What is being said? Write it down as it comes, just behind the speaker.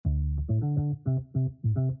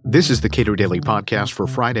This is the Cato Daily Podcast for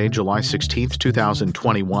Friday, July 16th,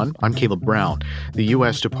 2021. I'm Caleb Brown. The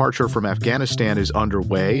U.S. departure from Afghanistan is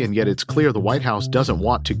underway, and yet it's clear the White House doesn't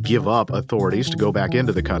want to give up authorities to go back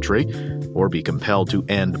into the country or be compelled to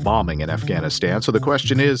end bombing in Afghanistan. So the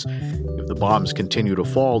question is, if the bombs continue to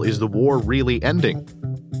fall, is the war really ending?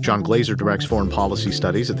 John Glazer directs foreign policy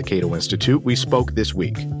studies at the Cato Institute. We spoke this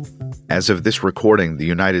week. As of this recording, the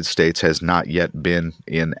United States has not yet been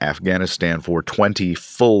in Afghanistan for 20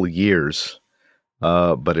 full years,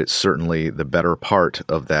 but it's certainly the better part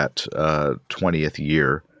of that 20th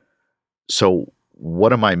year. So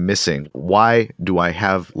what am I missing? Why do I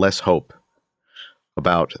have less hope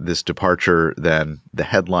about this departure than the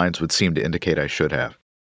headlines would seem to indicate I should have?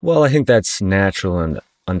 Well, I think that's natural and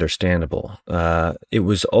understandable. It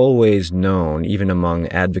was always known, even among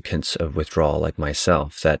advocates of withdrawal like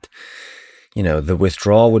myself, that, the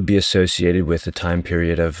withdrawal would be associated with a time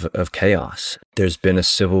period of chaos. There's been a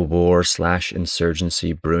civil war /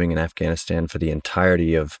 insurgency brewing in Afghanistan for the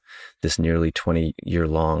entirety of this nearly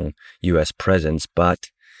 20-year-long U.S. presence,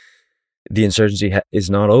 but the insurgency is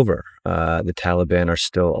not over. The Taliban are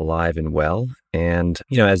still alive and well. And,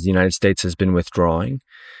 as the United States has been withdrawing,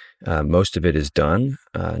 most of it is done,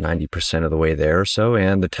 90% of the way there or so,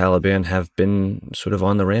 and the Taliban have been sort of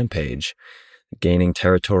on the rampage, gaining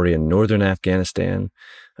territory in northern Afghanistan,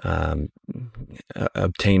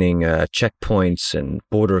 obtaining checkpoints and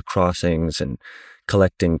border crossings and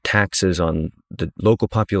collecting taxes on the local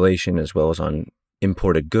population as well as on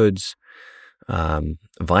imported goods.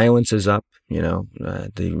 Violence is up,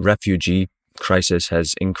 the refugee crisis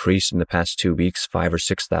has increased in the past 2 weeks. 5,000 or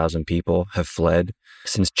 6,000 people have fled.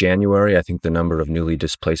 Since January, I think the number of newly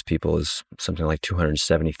displaced people is something like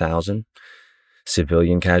 270,000.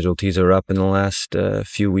 Civilian casualties are up in the last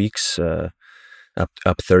few weeks, up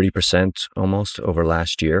 30% almost over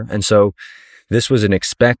last year. And so this was an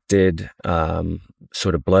expected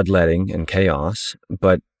sort of bloodletting and chaos,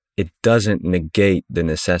 but it doesn't negate the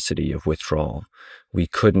necessity of withdrawal. We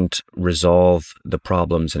couldn't resolve the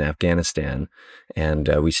problems in Afghanistan, and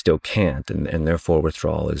we still can't, and therefore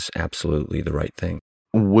withdrawal is absolutely the right thing.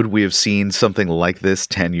 Would we have seen something like this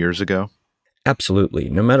 10 years ago? Absolutely.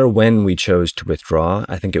 No matter when we chose to withdraw,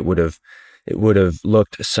 I think it would have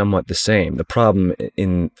looked somewhat the same. The problem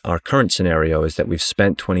in our current scenario is that we've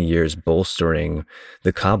spent 20 years bolstering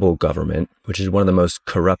the Kabul government, which is one of the most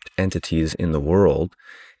corrupt entities in the world,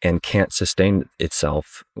 and can't sustain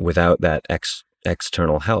itself without that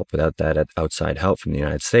external help, without that outside help from the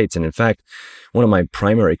United States. And in fact, one of my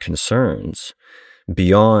primary concerns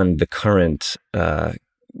beyond the current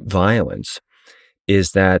violence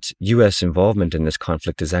is that U.S. involvement in this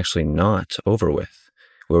conflict is actually not over with.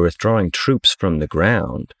 We're withdrawing troops from the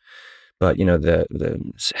ground, but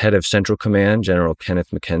the head of Central Command, General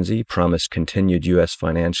Kenneth McKenzie, promised continued U.S.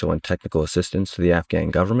 financial and technical assistance to the Afghan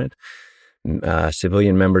government.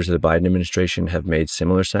 Civilian members of the Biden administration have made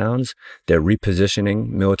similar sounds. They're repositioning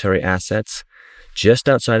military assets just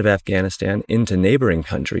outside of Afghanistan into neighboring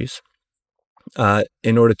countries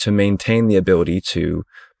in order to maintain the ability to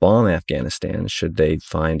bomb Afghanistan should they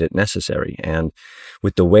find it necessary. And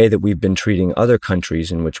with the way that we've been treating other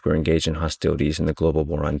countries in which we're engaged in hostilities in the global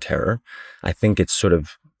war on terror, I think it's sort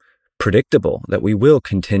of predictable that we will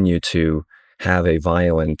continue to have a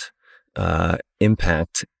violent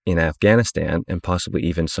impact in Afghanistan and possibly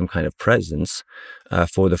even some kind of presence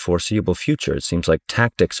for the foreseeable future. It seems like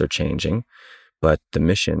tactics are changing, but the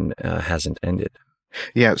mission hasn't ended.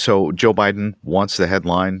 Yeah, so Joe Biden wants the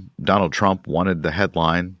headline. Donald Trump wanted the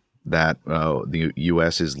headline that the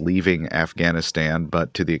U.S. is leaving Afghanistan,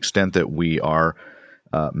 but to the extent that we are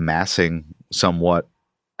massing somewhat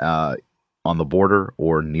on the border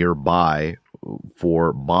or nearby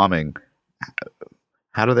for bombing,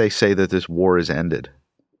 how do they say that this war is ended?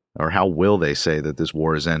 Or how will they say that this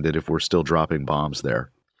war is ended if we're still dropping bombs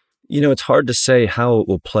there? It's hard to say how it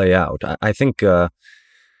will play out. I think,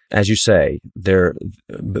 as you say,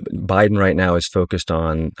 Biden right now is focused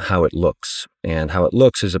on how it looks. And how it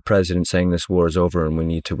looks is a president saying this war is over and we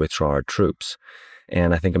need to withdraw our troops.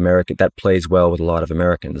 And I think that plays well with a lot of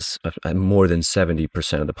Americans. More than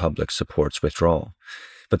 70% of the public supports withdrawal.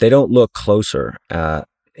 But they don't look closer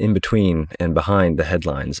in between and behind the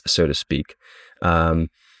headlines, so to speak,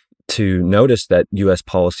 to notice that U.S.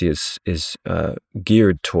 policy is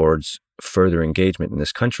geared towards further engagement in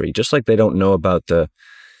this country. Just like they don't know about the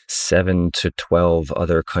 7 to 12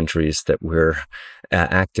 other countries that we're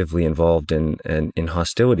actively involved in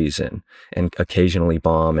hostilities in, and occasionally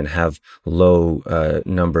bomb and have low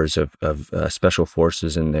numbers of special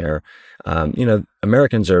forces in there.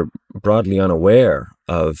 Americans are broadly unaware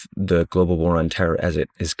of the global war on terror as it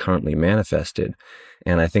is currently manifested.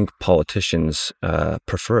 And I think politicians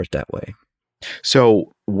prefer it that way.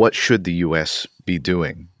 So what should the U.S. be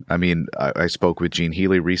doing? I mean, I spoke with Gene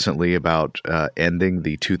Healy recently about ending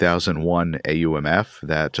the 2001 AUMF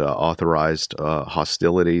that authorized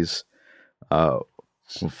hostilities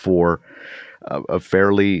for a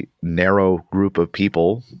fairly narrow group of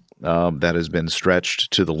people that has been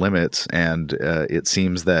stretched to the limits. And it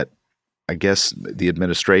seems that, I guess, the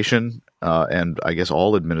administration and I guess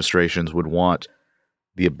all administrations would want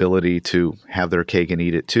the ability to have their cake and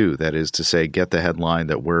eat it too. That is to say, get the headline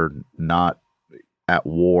that we're not at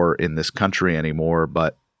war in this country anymore,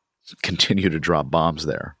 but continue to drop bombs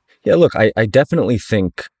there. Yeah, look, I definitely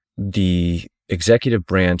think the executive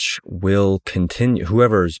branch will continue,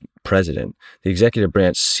 whoever's president, the executive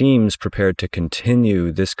branch seems prepared to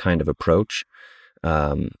continue this kind of approach,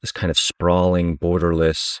 this kind of sprawling,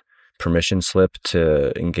 borderless permission slip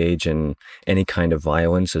to engage in any kind of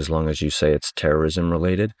violence as long as you say it's terrorism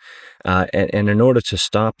related. And in order to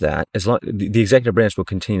stop that, the executive branch will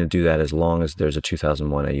continue to do that as long as there's a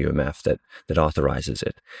 2001 AUMF that authorizes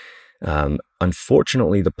it.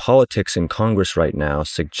 Unfortunately, the politics in Congress right now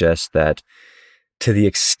suggests that to the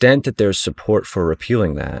extent that there's support for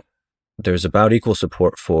repealing that, there's about equal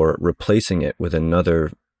support for replacing it with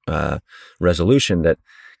another resolution that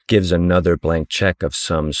gives another blank check of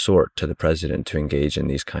some sort to the president to engage in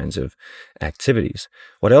these kinds of activities.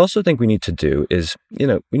 What I also think we need to do is, we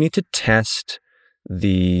need to test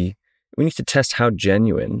how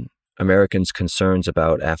genuine Americans' concerns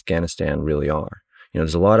about Afghanistan really are.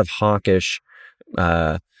 There's a lot of hawkish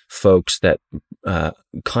folks that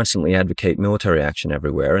constantly advocate military action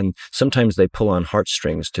everywhere, and sometimes they pull on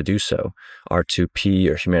heartstrings to do so, R2P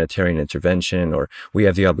or humanitarian intervention, or we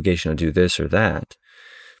have the obligation to do this or that.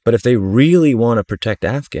 But if they really want to protect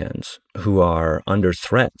Afghans who are under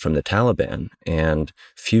threat from the Taliban and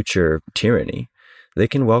future tyranny, they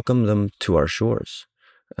can welcome them to our shores.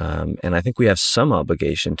 And I think we have some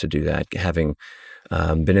obligation to do that, having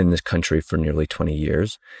been in this country for nearly 20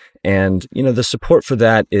 years. And, the support for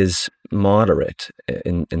that is moderate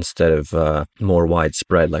instead of more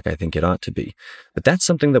widespread like I think it ought to be. But that's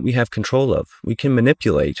something that we have control of. We can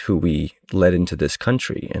manipulate who we let into this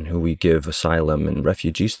country and who we give asylum and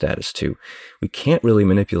refugee status to. We can't really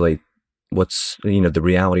manipulate what's, the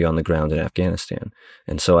reality on the ground in Afghanistan.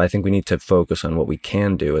 And so I think we need to focus on what we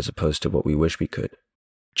can do as opposed to what we wish we could.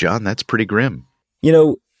 John, that's pretty grim.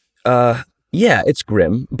 Yeah, it's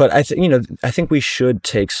grim, but I think we should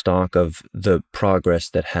take stock of the progress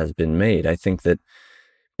that has been made. I think that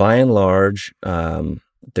by and large,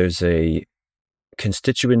 there's a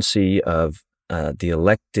constituency of the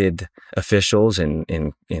elected officials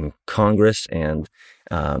in Congress, and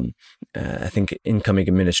I think incoming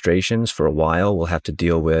administrations for a while will have to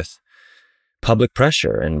deal with public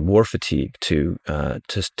pressure and war fatigue to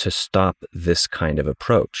stop this kind of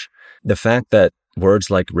approach. The fact that words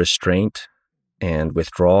like restraint and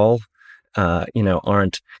withdrawal,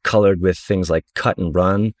 aren't colored with things like cut and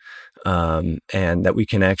run, and that we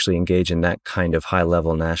can actually engage in that kind of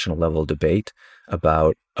high-level, national-level debate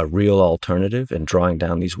about a real alternative and drawing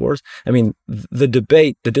down these wars. I mean, the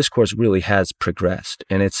discourse really has progressed,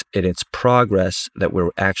 and it's progress that we're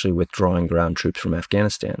actually withdrawing ground troops from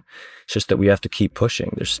Afghanistan. It's just that we have to keep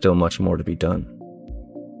pushing. There's still much more to be done.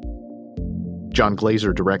 John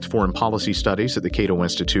Glaser directs foreign policy studies at the Cato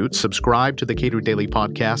Institute. Subscribe to the Cato Daily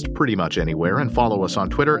Podcast pretty much anywhere and follow us on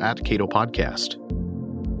Twitter @Cato Podcast.